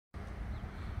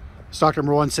Stock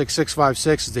number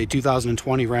 16656 is a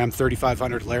 2020 Ram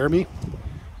 3500 Laramie.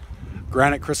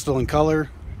 Granite crystal in color.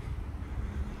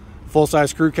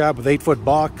 Full-size crew cab with 8-foot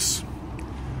box.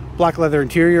 Black leather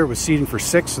interior with seating for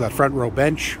 6 for that front row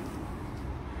bench.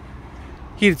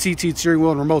 Heated seats, heated steering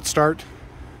wheel and remote start.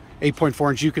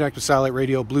 8.4-inch Uconnect with satellite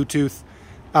radio, Bluetooth,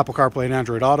 Apple CarPlay and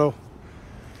Android Auto.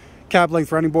 Cab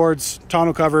length running boards,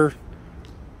 tonneau cover,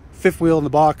 5th wheel in the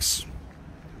box.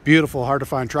 Beautiful, hard to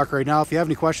find truck right now. If you have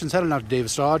any questions, head on out to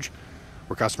Davis Dodge,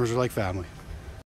 where customers are like family.